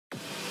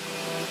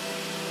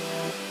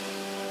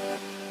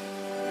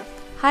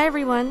Hi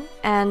everyone,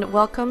 and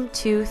welcome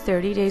to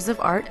 30 Days of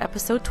Art,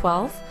 episode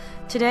 12.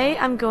 Today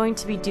I'm going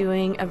to be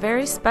doing a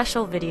very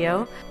special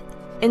video.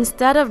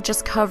 Instead of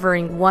just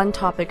covering one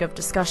topic of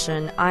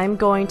discussion, I'm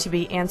going to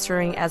be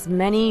answering as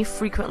many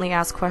frequently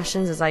asked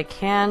questions as I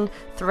can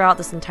throughout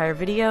this entire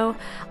video.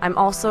 I'm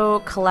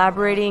also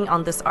collaborating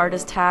on this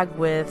artist tag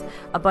with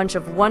a bunch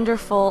of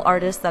wonderful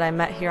artists that I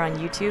met here on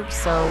YouTube,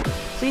 so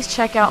please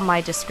check out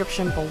my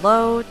description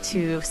below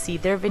to see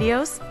their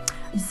videos.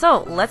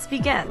 So let's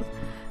begin.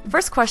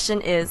 First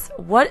question is,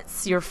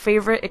 what's your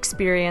favorite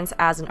experience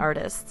as an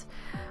artist?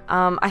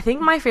 I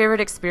think my favorite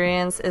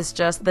experience is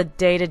just the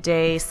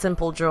day-to-day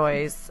simple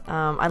joys.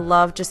 I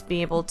love just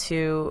being able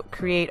to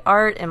create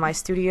art in my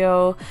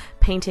studio,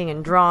 painting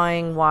and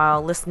drawing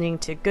while listening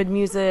to good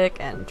music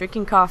and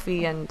drinking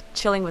coffee and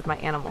chilling with my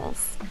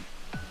animals.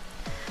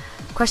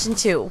 Question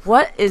 2,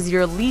 what is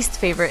your least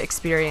favorite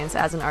experience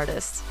as an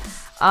artist?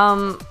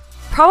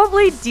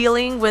 Probably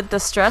dealing with the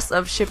stress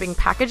of shipping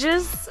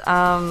packages,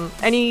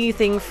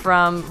 anything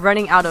from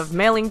running out of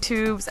mailing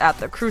tubes at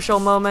the crucial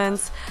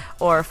moments,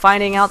 or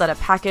finding out that a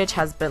package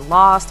has been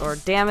lost or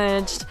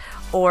damaged,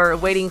 or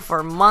waiting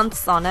for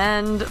months on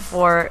end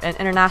for an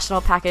international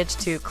package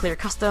to clear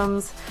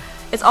customs.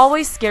 It's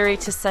always scary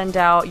to send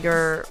out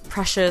your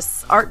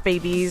precious art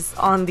babies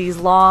on these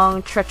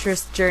long,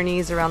 treacherous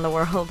journeys around the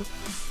world.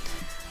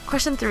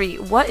 Question 3,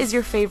 what is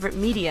your favorite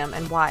medium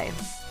and why?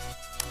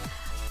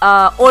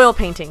 Oil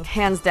painting,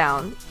 hands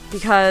down,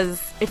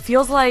 because it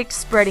feels like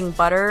spreading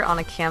butter on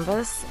a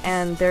canvas,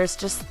 and there's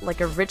just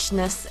like a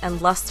richness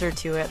and luster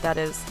to it that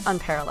is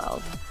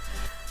unparalleled.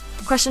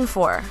 Question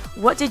 4,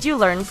 what did you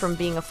learn from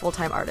being a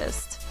full-time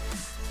artist?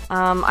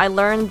 I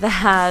learned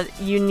that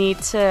you need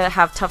to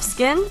have tough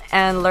skin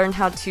and learn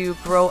how to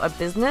grow a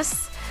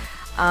business.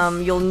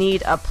 You'll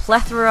need a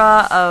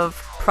plethora of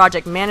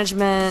project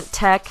management,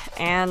 tech,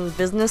 and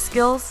business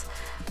skills,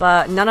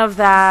 but none of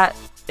that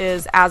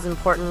is as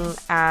important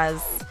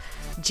as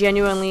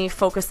genuinely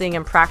focusing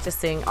and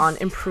practicing on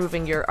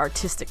improving your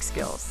artistic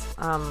skills.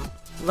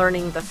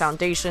 Learning the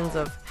foundations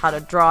of how to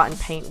draw and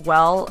paint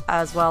well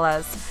as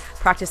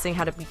practicing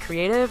how to be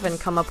creative and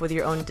come up with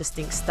your own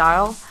distinct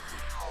style,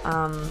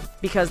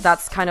 because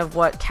that's kind of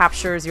what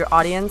captures your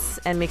audience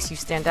and makes you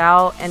stand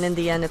out, and in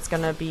the end it's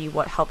going to be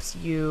what helps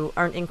you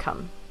earn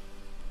income.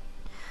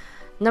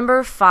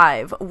 Number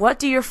 5, what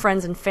do your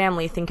friends and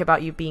family think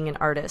about you being an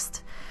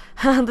artist?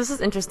 This is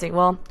interesting.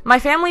 Well, my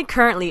family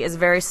currently is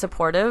very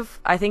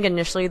supportive. I think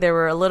initially they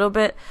were a little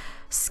bit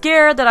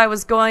scared that I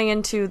was going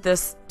into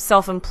this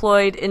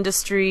self-employed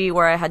industry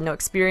where I had no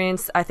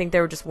experience. I think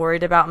they were just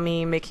worried about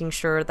me making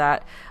sure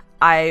that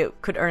I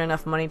could earn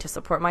enough money to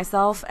support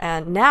myself.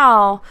 And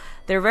now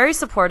they're very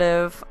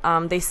supportive.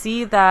 They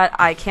see that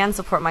I can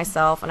support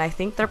myself, and I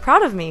think they're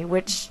proud of me,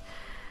 which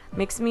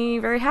makes me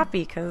very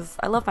happy because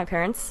I love my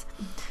parents.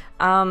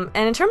 And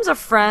in terms of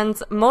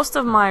friends, most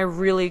of my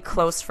really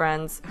close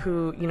friends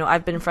who,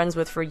 I've been friends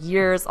with for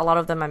years, a lot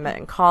of them I met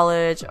in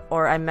college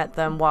or I met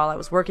them while I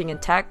was working in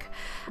tech,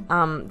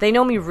 they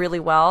know me really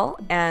well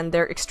and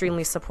they're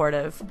extremely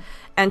supportive.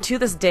 And to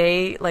this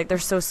day, they're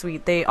so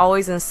sweet. They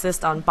always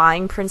insist on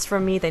buying prints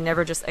from me. They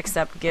never just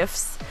accept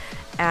gifts.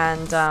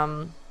 And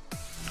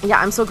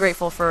I'm so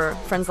grateful for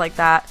friends like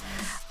that.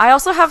 I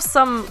also have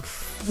some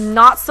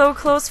not so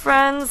close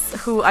friends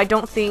who I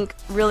don't think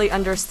really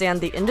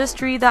understand the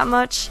industry that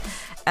much,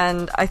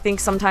 and I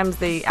think sometimes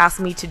they ask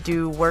me to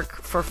do work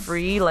for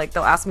free.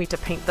 They'll ask me to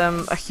paint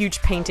them a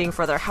huge painting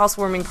for their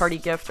housewarming party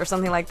gift or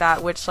something like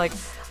that, which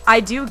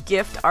I do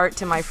gift art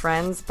to my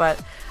friends, but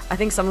I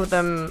think some of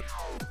them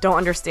don't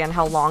understand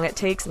how long it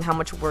takes and how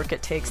much work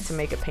it takes to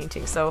make a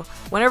painting. So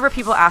whenever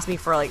people ask me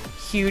for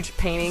huge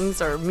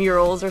paintings or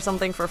murals or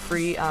something for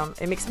free,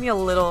 it makes me a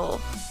little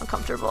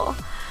uncomfortable.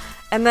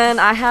 And then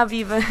I have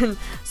even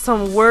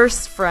some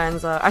worse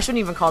friends. I shouldn't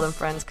even call them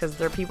friends because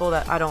they're people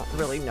that I don't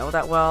really know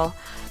that well.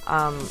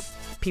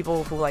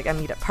 People who I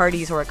meet at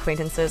parties or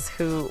acquaintances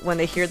who, when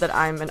they hear that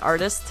I'm an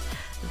artist,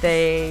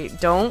 they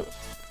don't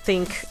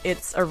think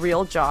it's a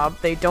real job.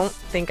 They don't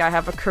think I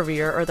have a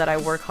career or that I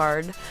work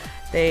hard.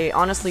 They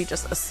honestly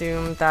just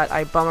assume that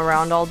I bum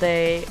around all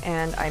day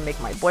and I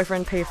make my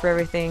boyfriend pay for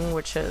everything,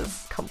 which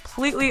is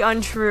completely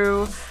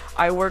untrue.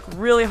 I work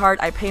really hard.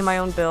 I pay my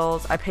own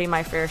bills. I pay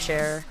my fair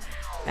share.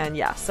 And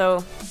yeah,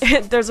 so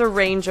there's a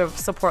range of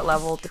support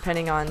level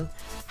depending on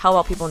how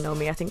well people know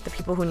me. I think the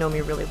people who know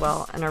me really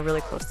well and are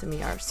really close to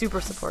me are super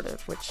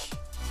supportive, which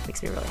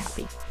makes me really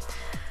happy.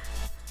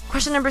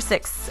 Question number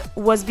 6,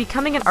 was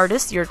becoming an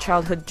artist your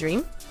childhood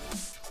dream?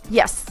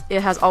 Yes,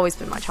 it has always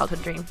been my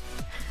childhood dream.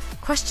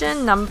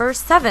 Question number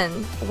 7,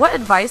 what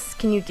advice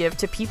can you give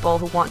to people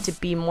who want to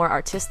be more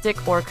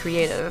artistic or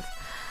creative?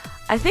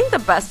 I think the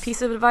best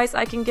piece of advice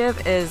I can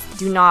give is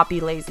do not be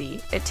lazy.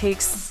 It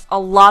takes a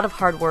lot of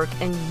hard work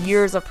and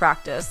years of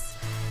practice,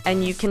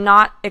 and you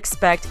cannot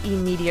expect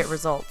immediate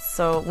results.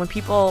 So when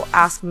people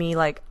ask me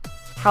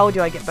how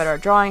do I get better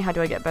at drawing, how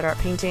do I get better at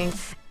painting,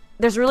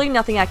 there's really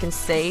nothing I can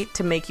say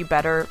to make you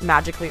better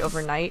magically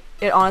overnight.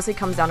 It honestly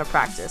comes down to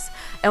practice.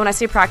 And when I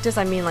say practice,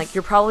 I mean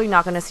you're probably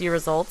not going to see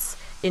results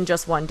in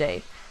just one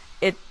day.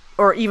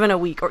 Or even a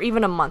week, or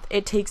even a month.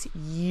 It takes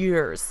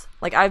years.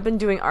 Like, I've been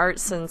doing art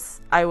since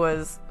I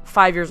was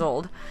 5 years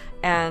old,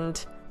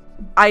 and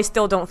I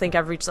still don't think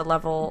I've reached the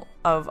level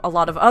of a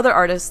lot of other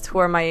artists who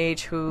are my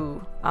age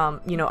who,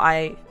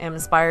 I am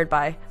inspired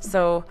by.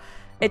 So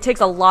it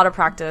takes a lot of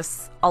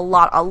practice, a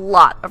lot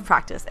of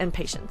practice and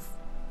patience.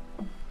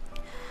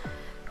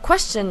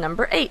 Question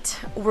number 8.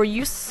 Were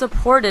you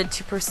supported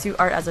to pursue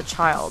art as a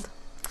child?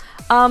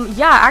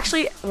 Yeah,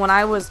 actually, when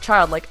I was a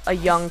child, like a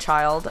young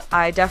child,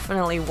 I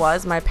definitely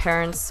was. My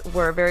parents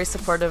were very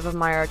supportive of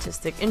my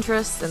artistic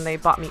interests, and they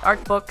bought me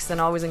art books and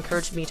always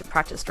encouraged me to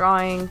practice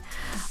drawing.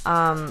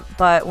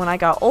 But when I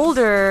got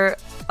older,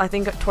 I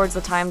think towards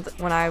the time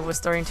when I was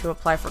starting to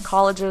apply for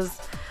colleges,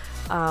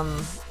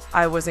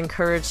 I was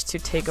encouraged to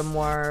take a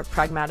more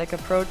pragmatic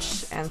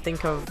approach and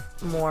think of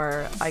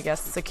more, I guess,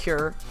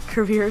 secure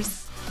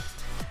careers.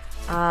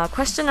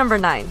 Question number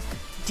 9.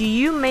 Do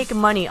you make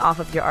money off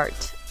of your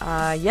art?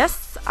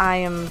 Yes, I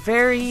am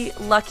very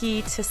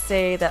lucky to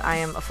say that I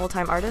am a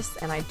full-time artist,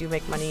 and I do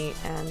make money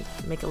and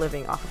make a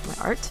living off of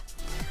my art.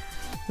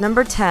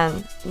 Number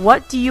 10,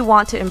 what do you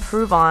want to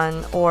improve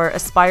on or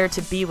aspire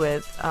to be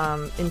with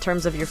in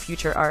terms of your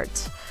future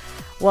art?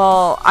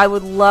 Well, I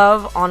would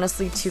love,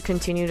 honestly, to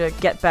continue to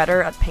get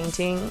better at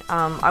painting.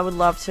 I would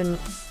love to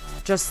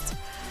just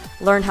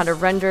learn how to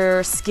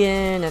render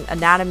skin and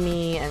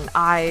anatomy and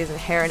eyes and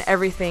hair and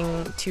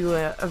everything to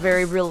a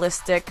very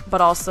realistic but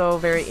also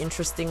very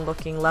interesting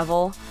looking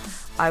level.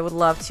 I would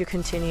love to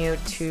continue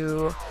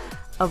to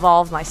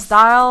evolve my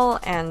style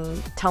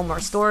and tell more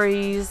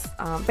stories.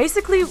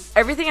 Basically,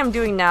 everything I'm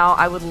doing now,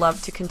 I would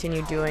love to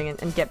continue doing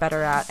and get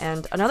better at.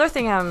 And another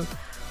thing I'm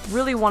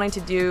really wanting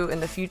to do in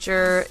the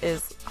future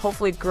is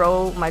hopefully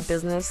grow my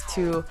business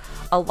to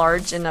a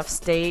large enough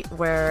state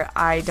where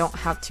I don't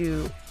have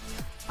to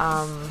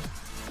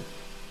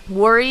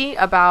worry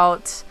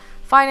about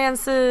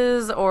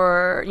finances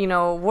or,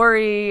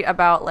 worry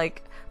about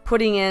like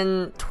putting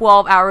in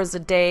 12 hours a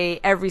day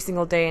every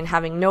single day and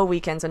having no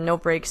weekends and no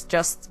breaks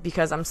just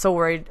because I'm so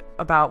worried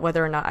about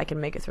whether or not I can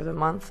make it through the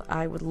month.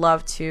 I would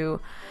love to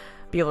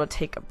be able to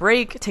take a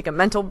break, take a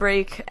mental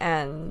break,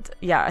 and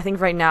yeah, I think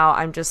right now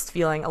I'm just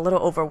feeling a little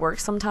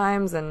overworked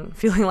sometimes and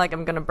feeling like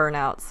I'm gonna burn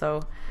out.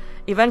 So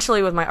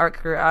eventually with my art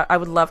career, I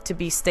would love to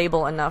be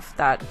stable enough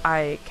that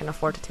I can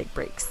afford to take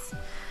breaks.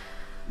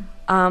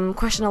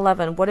 Question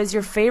 11. What is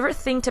your favorite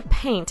thing to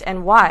paint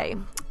and why?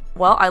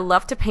 Well, I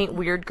love to paint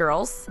weird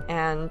girls,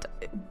 and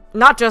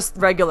not just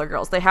regular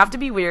girls. They have to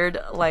be weird,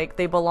 like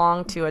they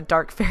belong to a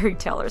dark fairy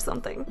tale or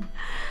something.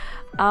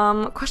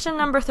 Question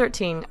number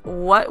 13.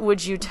 What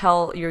would you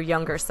tell your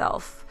younger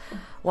self?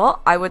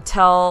 Well, I would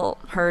tell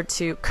her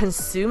to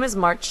consume as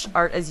much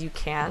art as you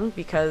can,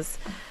 because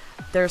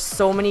there's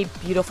so many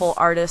beautiful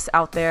artists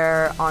out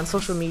there on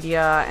social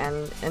media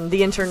and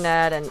the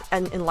internet and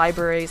in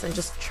libraries, and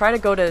just try to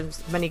go to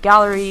as many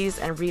galleries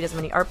and read as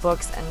many art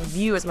books and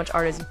view as much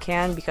art as you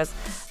can, because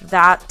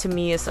that to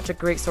me is such a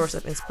great source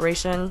of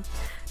inspiration.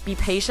 Be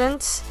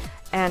patient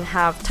and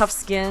have tough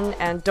skin,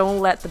 and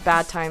don't let the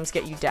bad times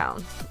get you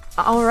down.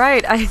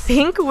 Alright, I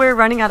think we're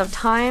running out of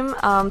time.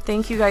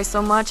 Thank you guys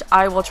so much.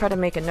 I will try to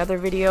make another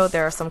video.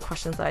 There are some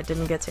questions that I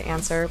didn't get to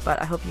answer,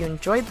 but I hope you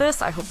enjoyed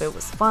this. I hope it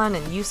was fun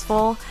and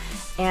useful.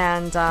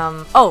 And,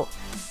 oh,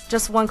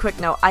 just one quick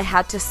note. I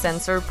had to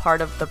censor part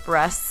of the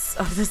breasts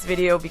of this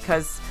video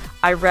because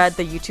I read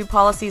the YouTube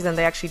policies and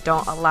they actually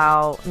don't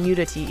allow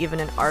nudity even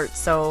in art.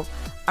 So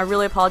I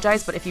really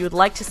apologize, but if you would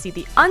like to see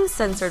the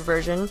uncensored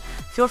version,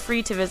 feel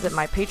free to visit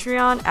my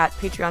Patreon at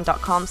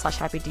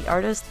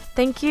patreon.com/happydartist.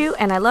 Thank you,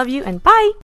 and I love you, and bye!